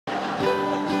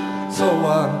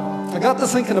I got to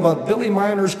thinking about Billy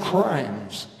Miner's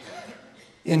crimes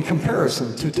in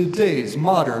comparison to today's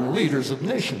modern leaders of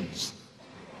nations.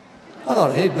 I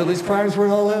thought, hey, Billy's crimes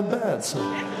weren't all that bad. So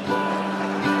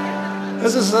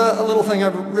this is a little thing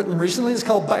I've written recently. It's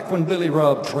called Back When Billy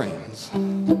Robbed Trains.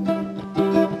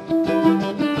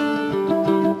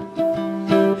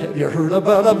 Have you heard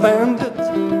about a bandit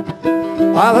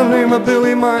by the name of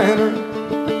Billy Miner?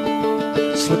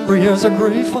 Slippery as a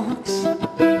gray fox,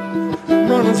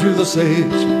 running through the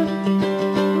sage.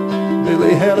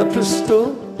 Billy had a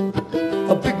pistol,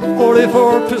 a big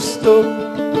 44 pistol.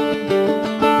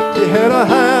 He had a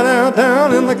hideout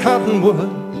down in the cottonwood,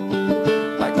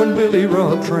 back when Billy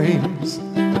robbed trains.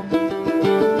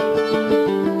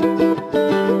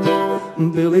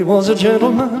 Billy was a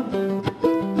gentleman,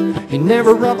 he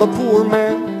never robbed a poor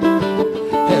man.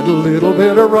 Had a little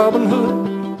bit of Robin Hood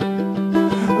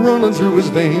running through his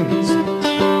veins.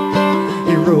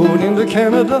 He rode into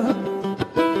Canada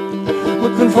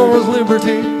looking for his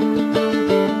liberty.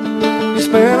 He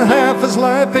spent half his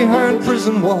life behind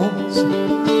prison walls,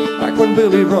 back when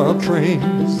Billy robbed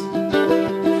trains.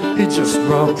 He just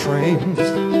robbed trains.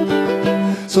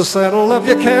 So saddle up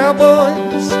your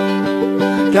cowboys,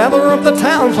 gather up the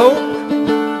townfolk,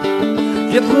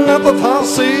 getting up a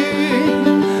posse,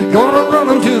 gonna run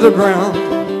them to the ground.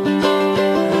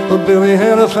 But Billy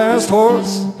had a fast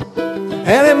horse,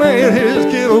 and he made his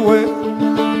getaway.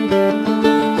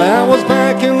 That was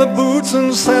back in the boots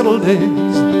and saddle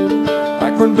days,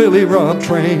 back when Billy robbed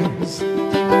trains.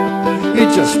 He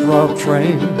just robbed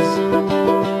trains.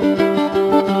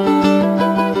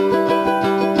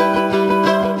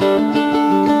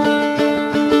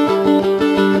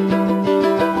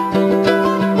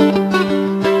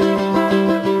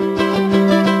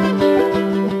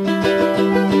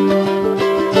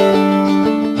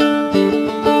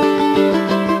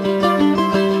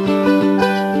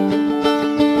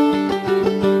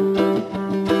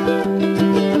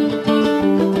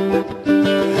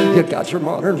 You got your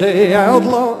modern day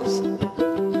outlaws,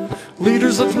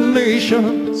 leaders of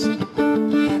nations.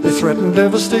 They threaten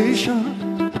devastation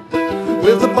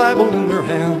with the Bible in their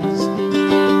hands.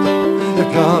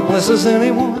 If God blesses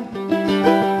anyone,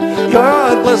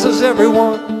 God blesses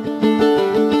everyone.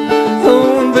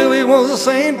 Oh, and Billy was a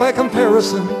saint by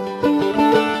comparison,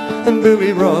 and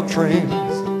Billy robbed trains.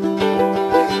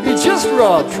 He just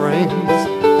robbed trains.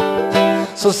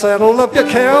 So saddle up your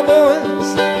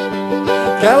cowboys,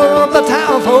 gather up the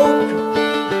townfolk,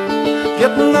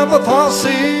 getting up a posse,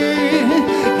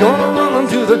 gonna run them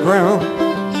to the ground.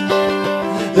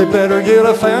 They better get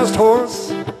a fast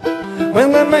horse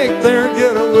when they make their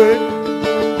getaway.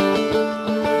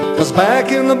 'Cause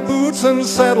back in the boots and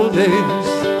saddle days,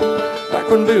 back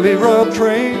when Billy robbed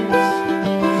trains,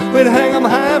 we'd hang 'em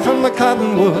high from the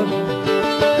cottonwood,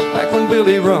 back when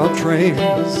Billy robbed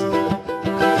trains.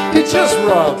 He just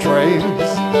robbed trains.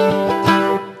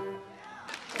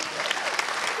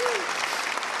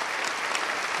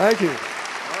 Thank you.